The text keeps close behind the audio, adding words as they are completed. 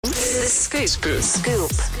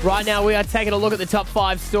Scoop. Right now, we are taking a look at the top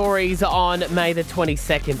 5 stories on May the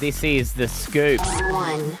 22nd. This is The Scoop.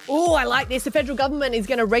 Oh, I like this. The federal government is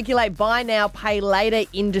going to regulate buy now, pay later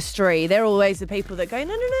industry. They're always the people that go,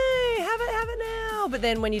 no, have it now. But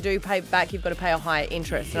then when you do pay back, you've got to pay a higher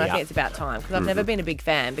interest. And I think it's about time because I've never been a big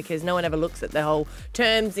fan because no one ever looks at the whole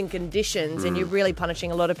terms and conditions and you're really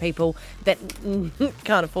punishing a lot of people that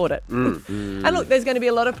can't afford it. And look, there's going to be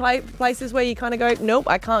a lot of places where you kind of go, nope,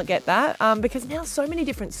 I can't get that because now so many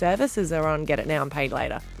different services are on Get It Now and Paid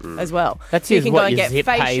Later as well. That's so you can go and your get Zip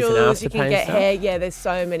pays and facials, you Afterpay can and get stuff? hair. Yeah, there's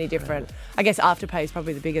so many different. I guess Afterpay is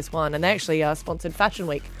probably the biggest one. And they actually sponsored Fashion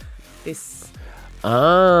Week this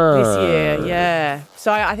year, yeah.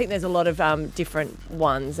 So I think there's a lot of different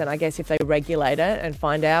ones, and I guess if they regulate it and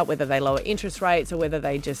find out whether they lower interest rates or whether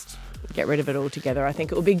they just get rid of it altogether, I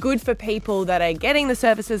think it will be good for people that are getting the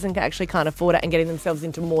services and actually can't afford it and getting themselves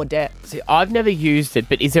into more debt. See, I've never used it,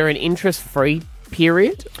 but is there an interest-free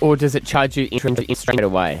period, or does it charge you interest straight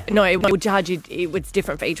away? No, it will charge you. It's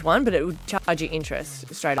different for each one, but it will charge you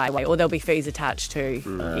interest straight away, or there'll be fees attached to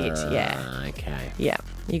it. Yeah. Okay. Yeah.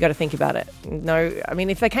 You got to think about it. No, I mean,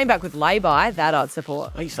 if they came back with lay-by, that I'd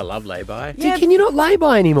support. I used to love lay-by. Yeah. Can you not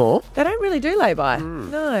lay-by anymore? They don't really do lay-by.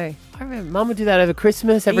 No. I remember Mum would do that over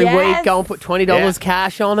Christmas every Yes. week, go and put $20 Yeah.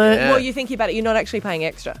 cash on it. Yeah. Well, you think about it, you're not actually paying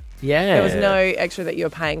extra. Yeah. There was no extra that you were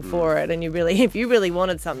paying for it, and if you really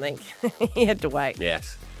wanted something, you had to wait.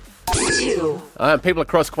 Yes. People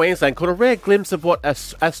across Queensland caught a rare glimpse of what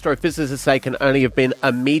astrophysicists say can only have been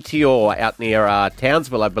a meteor out near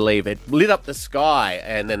Townsville, I believe. It lit up the sky,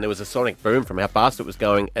 and then there was a sonic boom from how fast it was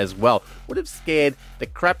going as well. Would have scared the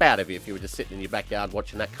crap out of you if you were just sitting in your backyard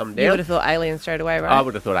watching that come down. You would have thought aliens straight away, right? I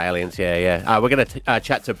would have thought aliens, yeah. We're going to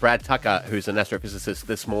chat to Brad Tucker, who's an astrophysicist,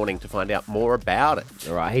 this morning to find out more about it.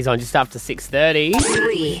 All right, he's on just after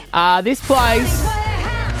 6:30. This place...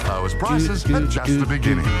 Lowest prices at just the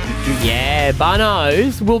beginning. Yeah,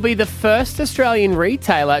 Bunnose will be the first Australian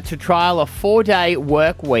retailer to trial a 4-day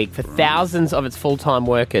work week for thousands of its full-time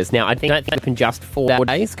workers. Now, I don't think open just 4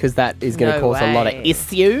 days because that is going to No cause a lot of way.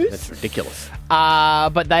 issues. That's ridiculous.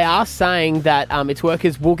 But they are saying that its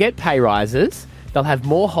workers will get pay rises, they'll have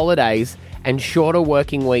more holidays and shorter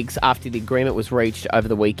working weeks after the agreement was reached over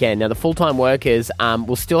the weekend. Now, the full-time workers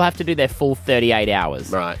will still have to do their full 38 hours.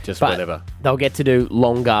 Right, just but whatever. They'll get to do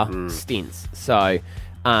longer stints. So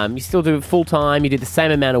you still do it full-time, you do the same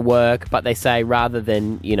amount of work, but they say rather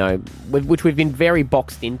than, which we've been very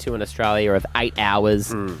boxed into in Australia of 8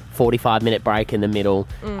 hours, 45-minute break in the middle,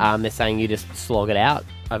 they're saying you just slog it out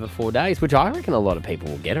over 4 days, which I reckon a lot of people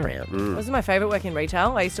will get around. This is my favourite work in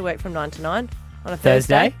retail. I used to work from 9 to 9 on a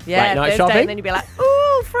Thursday? Thursday. Yeah, Late night Thursday, shopping? and then you'd be like,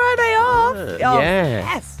 ooh, Friday off. Oh, Yeah.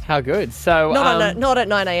 Yes. How good. So, Not at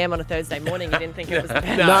 9 a.m. on a Thursday morning. You didn't think it was the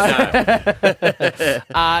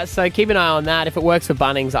best. So keep an eye on that. If it works for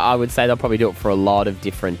Bunnings, I would say they'll probably do it for a lot of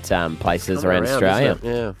different places around Australia. isn't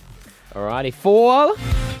it? Yeah. Alrighty, 4.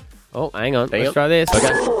 Oh, hang on. Let's try this. Okay.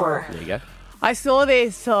 There you go. I saw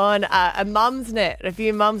this on a mum's net. A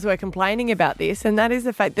few mums were complaining about this, and that is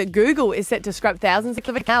the fact that Google is set to scrap thousands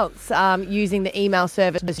of accounts using the email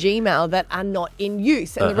service Gmail that are not in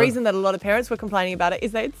use. And the reason that a lot of parents were complaining about it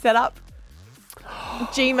is they'd set up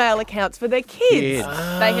Gmail accounts for their kids.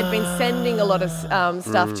 They had been sending a lot of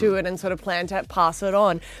stuff to it and sort of planned to pass it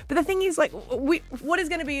on. But the thing is, what is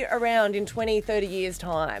going to be around in 20, 30 years'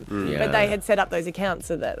 time? But they had set up those accounts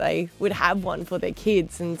so that they would have one for their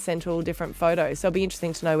kids and sent all different photos. So it'll be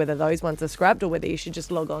interesting to know whether those ones are scrapped or whether you should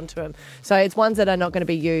just log on to them. So it's ones that are not going to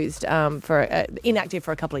be used inactive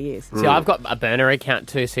for a couple of years. See, I've got a burner account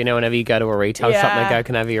too, so whenever you go to a retail shop and they go,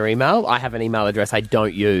 can I have your email? I have an email address I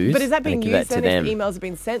don't use. But is that being and I give used that to then them. if emails have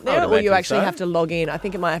been sent I there, would or you imagine actually so. have to log in? I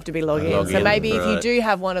think it might have to be log in. Log So in, maybe if you right. do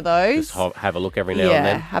have one of those, Just have a look every now and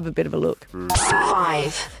then. have a bit of a look.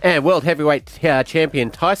 And World Heavyweight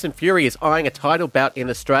Champion Tyson Fury is eyeing a title bout in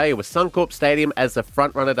Australia with Suncorp Stadium as the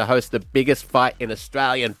frontrunner to host the biggest fight in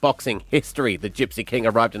Australian boxing history. The Gypsy King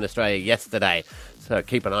arrived in Australia yesterday, so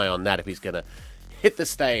keep an eye on that if he's going to hit the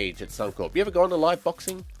stage at Suncorp. You ever gone to live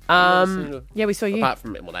boxing? Yeah, we saw you. Apart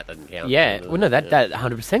from, well, that doesn't count. Yeah, well, no, that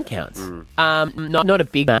 100% counts. Not a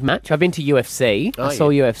big match. I've been to UFC. I saw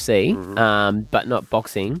UFC, but not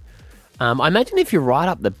boxing. I imagine if you're right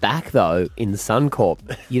up the back, though, in Suncorp,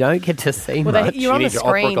 you don't get to see much. You're on the need your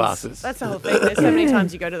opera screens. glasses. That's the whole thing. There's so many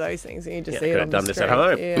times you go to those things and you just see it could on have done the this at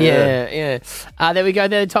screen. home. Yeah. There we go.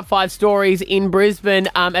 They're the top 5 stories in Brisbane.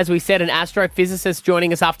 As we said, an astrophysicist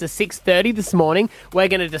joining us after 6:30 this morning. We're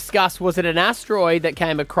going to discuss, was it an asteroid that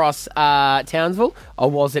came across Townsville,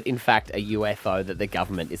 or was it, in fact, a UFO that the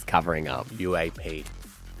government is covering up? UAP.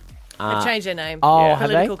 They've changed their name. Oh, for have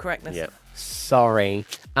political they? correctness. Yeah. Sorry.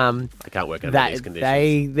 I can't work under these conditions.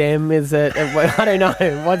 They, them is it? I don't know.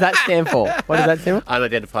 What does that stand for? What does that stand for?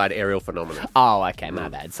 Unidentified aerial phenomenon. Oh, okay. My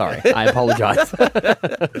bad. Sorry. I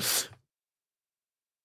apologise.